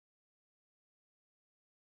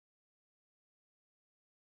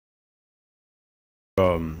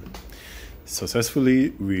um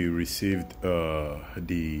Successfully we received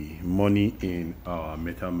the money in our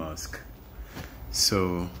Metamask.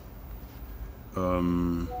 So I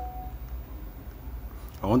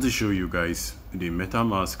want to show you guys the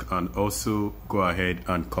Metamask and also go ahead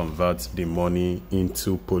and convert the money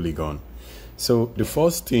into Polygon. So the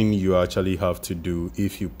first thing you actually have to do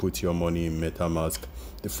if you put your money in Metamask,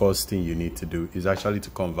 the first thing you need to do is actually to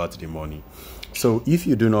convert the money. So if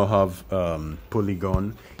you do not have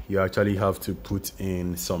Polygon, you actually have to put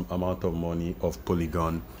in some amount of money of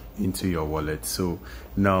Polygon into your wallet. So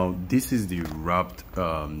now this is the wrapped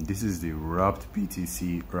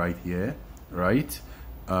BTC right here, right?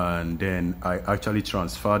 And then I actually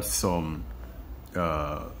transferred some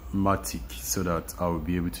Matic so that I will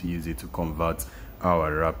be able to use it to convert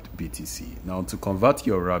our wrapped BTC. Now to convert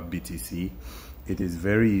your wrapped BTC, it is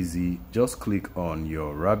very easy. Just click on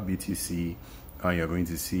your wrapped BTC and you're going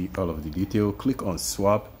to see all of the detail. Click on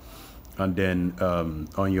swap, and then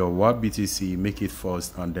on your wrapped BTC, make it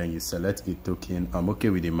first, and then you select a token. I'm okay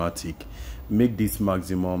with the Matic. Make this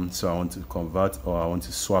maximum, so I want to convert or I want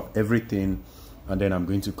to swap everything, and then I'm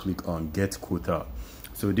going to click on get quota.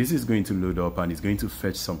 So this is going to load up and it's going to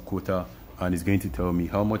fetch some quota, and it's going to tell me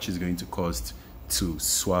how much it's going to cost to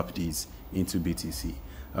swap these into BTC.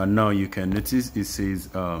 And now you can notice it says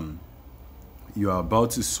you are about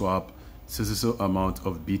to swap so amount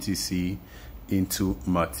of BTC into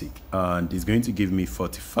Matic, and it's going to give me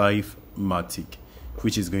 45 Matic,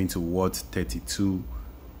 which is going to worth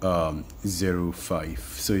 32.05.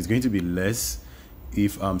 So it's going to be less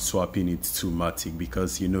if I'm swapping it to Matic,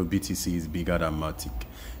 because you know BTC is bigger than Matic.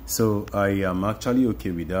 So I am actually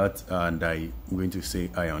okay with that, and I'm going to say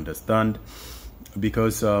I understand,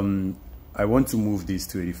 because I want to move this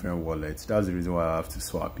to a different wallet. That's the reason why I have to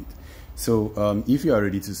swap it. So if you are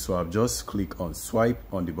ready to swap, just click on swipe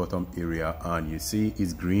on the bottom area and you see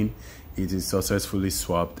it's green. It is successfully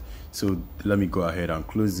swapped. So let me go ahead and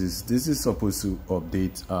close this. This is supposed to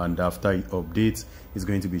update, and after it updates, it's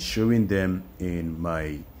going to be showing them in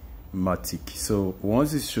my Matic. So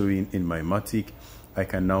once it's showing in my Matic, I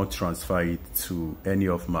can now transfer it to any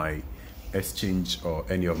of my exchange or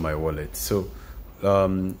any of my wallets. So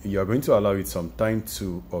you are going to allow it some time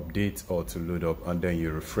to update or to load up, and then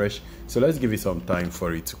you refresh. So let's give it some time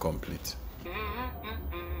for it to complete.